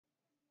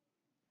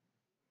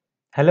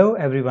Hello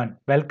everyone,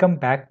 welcome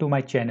back to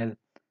my channel.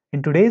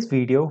 In today's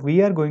video,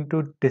 we are going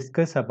to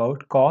discuss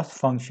about cost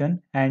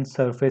function and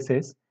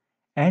surfaces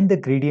and the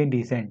gradient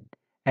descent.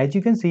 As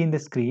you can see in the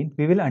screen,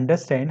 we will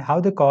understand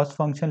how the cost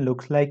function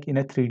looks like in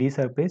a 3D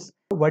surface,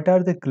 what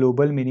are the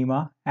global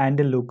minima and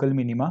the local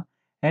minima,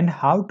 and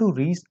how to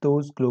reach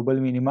those global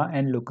minima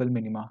and local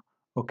minima.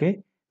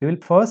 Okay, we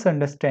will first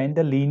understand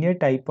the linear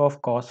type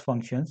of cost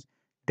functions,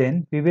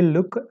 then we will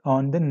look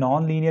on the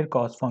non-linear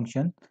cost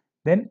function.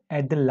 Then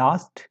at the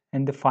last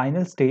and the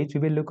final stage, we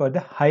will look at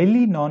the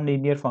highly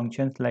nonlinear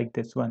functions like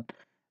this one.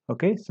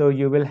 Okay, so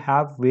you will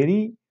have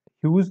very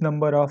huge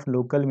number of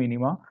local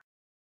minima.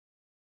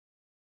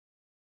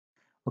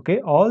 Okay,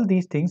 all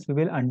these things we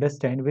will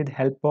understand with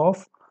help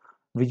of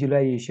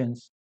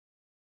visualizations.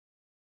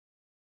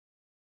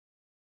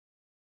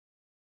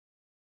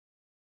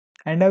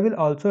 And I will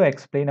also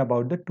explain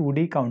about the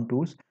 2D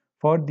contours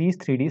for these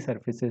 3D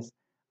surfaces.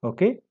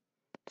 Okay,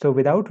 so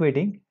without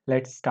waiting,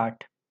 let's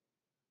start.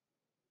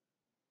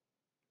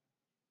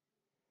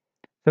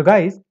 So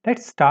guys,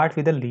 let's start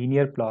with a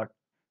linear plot.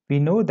 We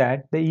know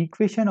that the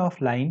equation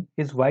of line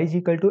is y is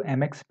equal to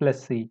mx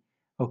plus c.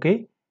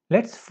 Okay,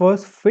 let's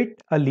first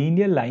fit a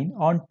linear line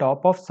on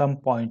top of some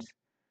points.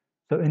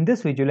 So in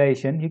this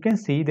visualization, you can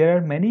see there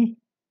are many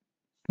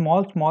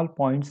small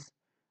points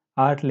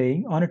are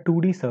laying on a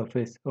 2D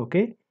surface.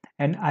 Okay,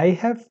 and I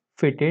have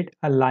fitted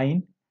a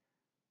line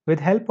with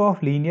help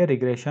of linear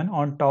regression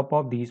on top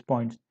of these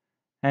points.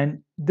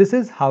 And this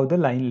is how the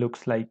line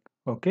looks like.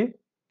 Okay.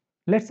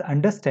 Let's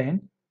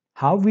understand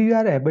how we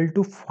are able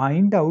to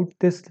find out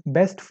this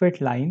best fit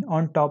line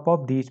on top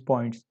of these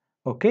points.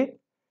 Okay,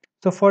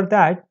 so for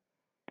that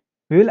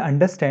we will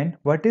understand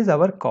what is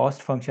our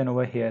cost function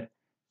over here.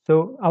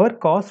 So our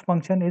cost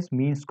function is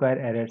mean square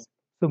errors.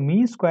 So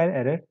mean square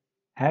error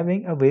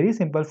having a very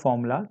simple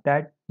formula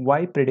that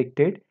y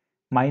predicted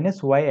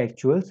minus y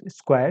actuals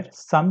square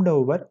summed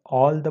over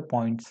all the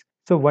points.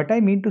 So what I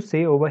mean to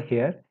say over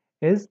here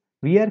is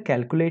we are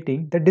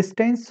calculating the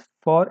distance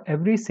for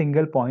every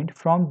single point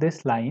from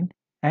this line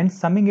and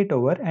summing it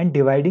over and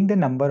dividing the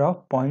number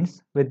of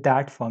points with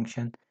that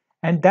function,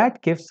 and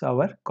that gives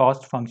our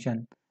cost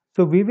function.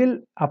 So we will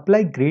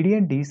apply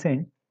gradient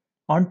descent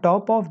on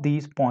top of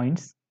these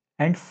points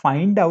and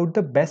find out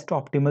the best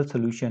optimal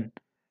solution.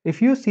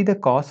 If you see the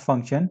cost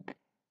function,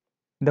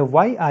 the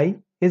yi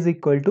is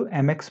equal to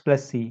mx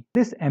plus c.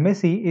 This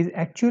msc is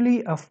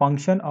actually a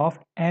function of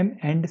m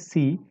and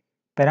c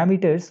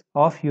parameters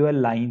of your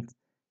lines.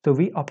 So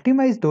we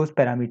optimize those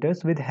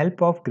parameters with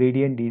help of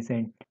gradient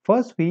descent.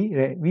 First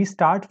we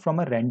start from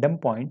a random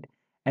point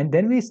and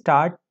then we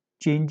start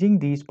changing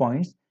these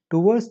points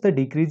towards the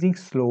decreasing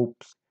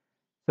slopes.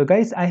 So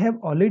guys, I have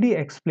already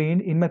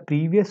explained in my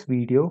previous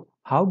video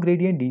how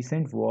gradient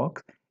descent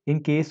works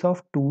in case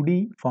of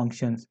 2D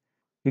functions.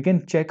 You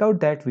can check out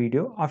that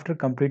video after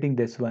completing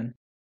this one.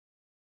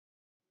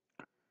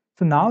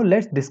 So now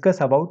let's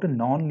discuss about a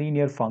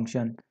nonlinear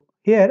function.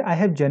 Here I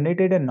have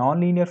generated a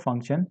nonlinear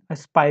function, a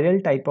spiral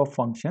type of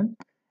function,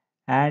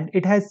 and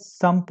it has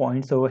some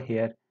points over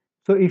here.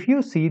 So if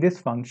you see this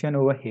function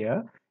over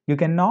here, you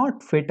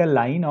cannot fit a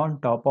line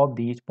on top of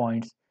these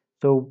points.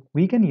 So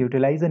we can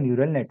utilize a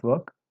neural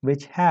network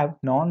which have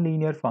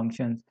nonlinear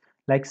functions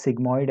like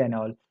sigmoid and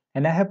all.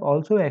 And I have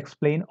also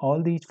explained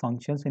all these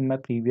functions in my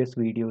previous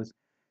videos.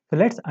 So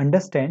let's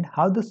understand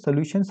how the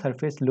solution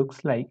surface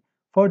looks like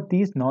for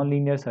these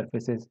nonlinear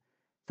surfaces.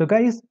 So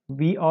guys,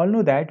 we all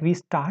know that we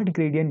start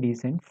gradient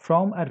descent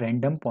from a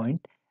random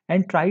point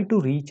and try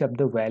to reach up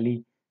the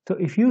valley. So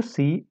if you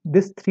see,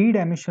 this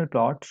three-dimensional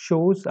plot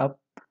shows up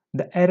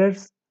the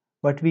errors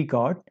what we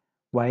got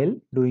while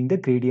doing the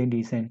gradient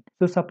descent.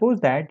 So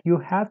suppose that you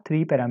have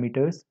three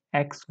parameters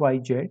x,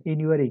 y, z in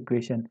your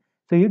equation.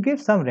 So you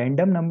give some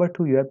random number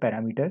to your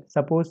parameter,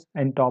 suppose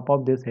on top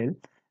of this hill,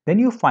 then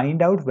you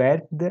find out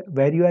where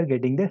you are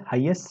getting the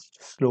highest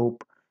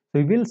slope. So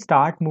you will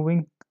start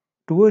moving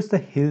towards the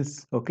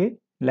hills, okay,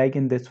 like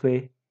in this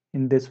way.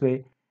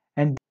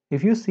 And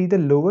if you see the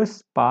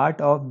lowest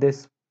part of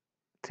this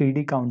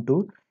 3D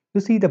contour,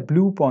 you see the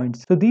blue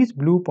points. So these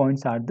blue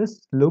points are the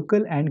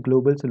local and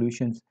global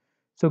solutions.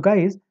 So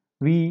guys,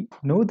 we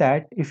know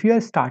that if you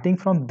are starting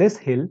from this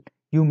hill,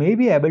 you may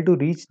be able to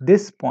reach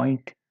this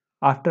point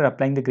after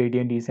applying the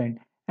gradient descent.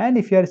 And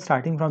if you are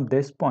starting from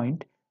this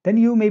point, then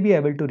you may be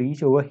able to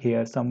reach over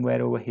here,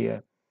 somewhere over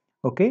here.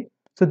 Okay,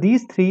 so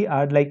these three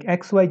are like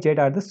x, y, z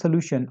are the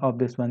solution of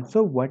this one.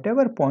 So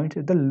whatever point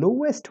is the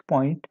lowest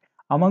point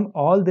among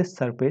all this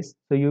surface,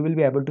 so you will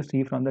be able to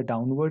see from the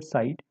downward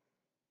side.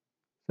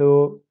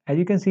 So as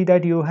you can see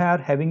that you are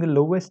having the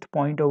lowest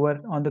point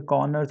over on the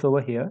corners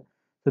over here.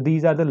 So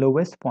these are the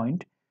lowest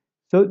point.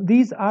 So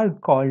these are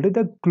called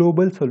the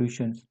global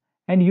solutions,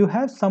 and you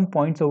have some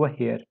points over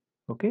here.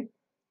 Okay,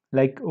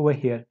 like over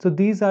here. So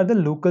these are the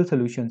local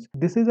solutions.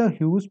 This is a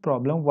huge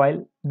problem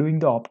while doing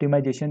the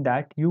optimization,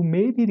 that you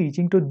may be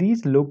reaching to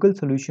these local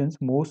solutions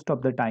most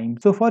of the time.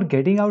 So for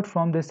getting out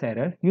from this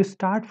error, you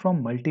start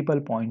from multiple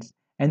points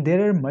and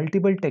there are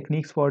multiple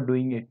techniques for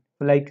doing it.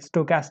 like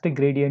stochastic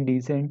gradient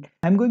descent.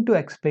 I'm going to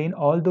explain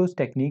all those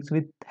techniques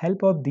with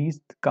help of these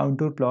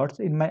contour plots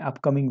in my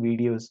upcoming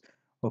videos.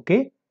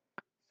 Okay,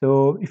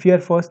 so if you are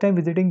first time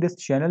visiting this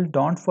channel,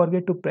 don't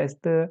forget to press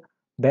the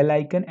bell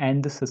icon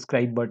and the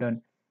subscribe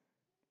button.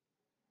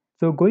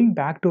 So going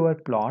back to our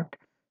plot,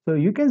 so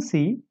you can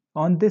see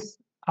on this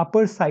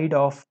upper side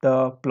of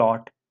the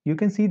plot, you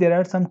can see there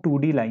are some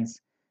 2D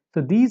lines.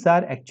 So these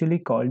are actually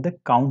called the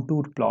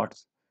contour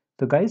plots.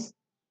 So guys,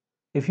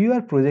 if you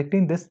are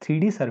projecting this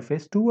 3D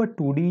surface to a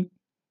 2D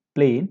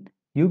plane,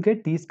 you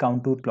get these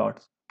contour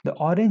plots. The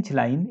orange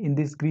line in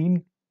this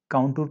green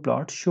contour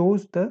plot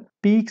shows the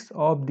peaks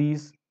of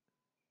these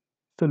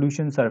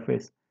solution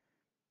surface,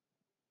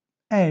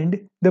 and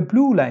the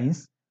blue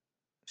lines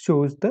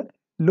shows the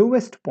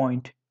lowest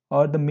point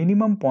or the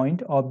minimum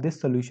point of this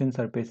solution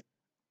surface.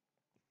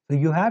 So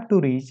you have to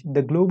reach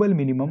the global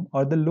minimum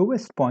or the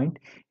lowest point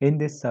in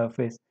this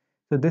surface.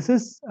 So this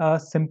is a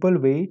simple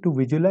way to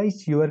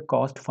visualize your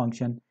cost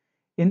function.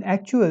 In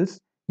actuals,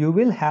 you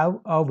will have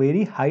a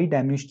very high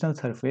dimensional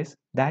surface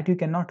that you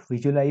cannot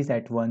visualize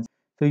at once.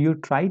 So you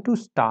try to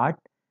start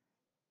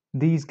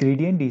these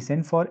gradient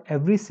descent for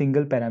every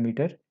single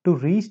parameter to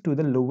reach to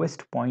the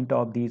lowest point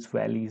of these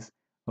valleys.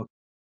 Okay.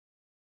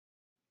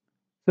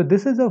 So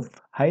this is a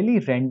highly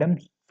random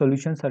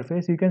solution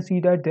surface. You can see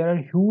that there are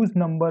huge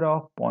number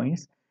of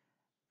points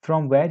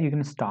from where you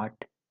can start.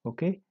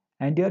 Okay,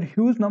 and there are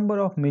huge number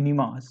of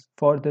minimas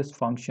for this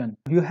function.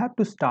 You have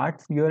to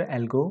start your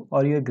algo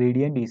or your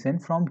gradient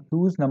descent from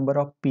huge number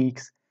of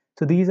peaks.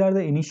 So these are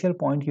the initial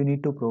point you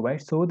need to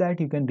provide so that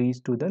you can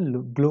reach to the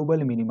global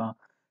minima.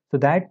 So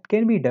that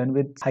can be done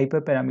with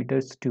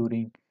hyperparameters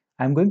tuning.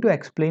 I'm going to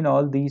explain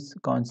all these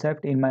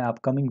concepts in my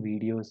upcoming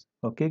videos.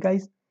 Okay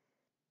guys,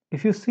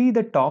 if you see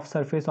the top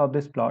surface of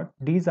this plot,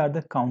 these are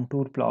the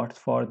contour plots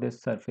for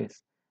this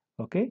surface.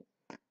 Okay,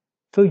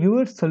 so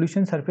your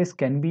solution surface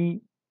can be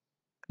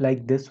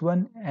like this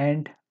one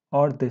and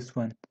or this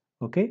one.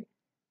 Okay,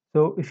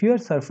 so if your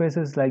surface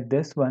is like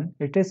this one,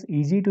 it is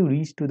easy to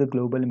reach to the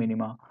global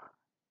minima,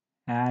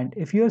 and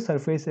if your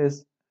surface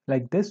is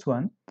like this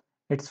one,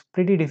 it's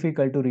pretty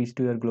difficult to reach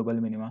to your global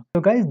minima.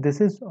 So guys,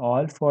 this is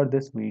all for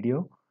this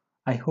video.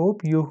 I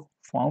hope you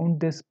found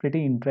this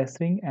pretty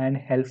interesting and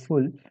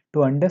helpful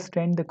to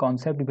understand the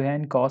concept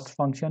behind cost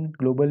function,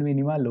 global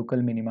minima,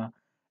 local minima.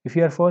 If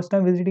you are first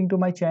time visiting to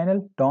my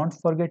channel, don't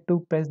forget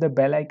to press the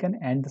bell icon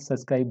and the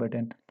subscribe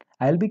button.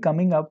 I'll be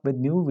coming up with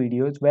new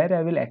videos where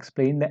I will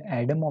explain the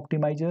Adam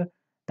optimizer,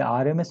 the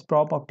RMS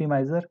prop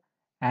optimizer,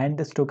 and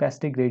the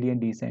stochastic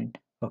gradient descent.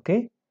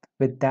 Okay,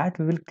 with that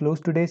we will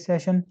close today's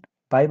session.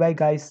 Bye bye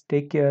guys,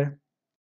 take care.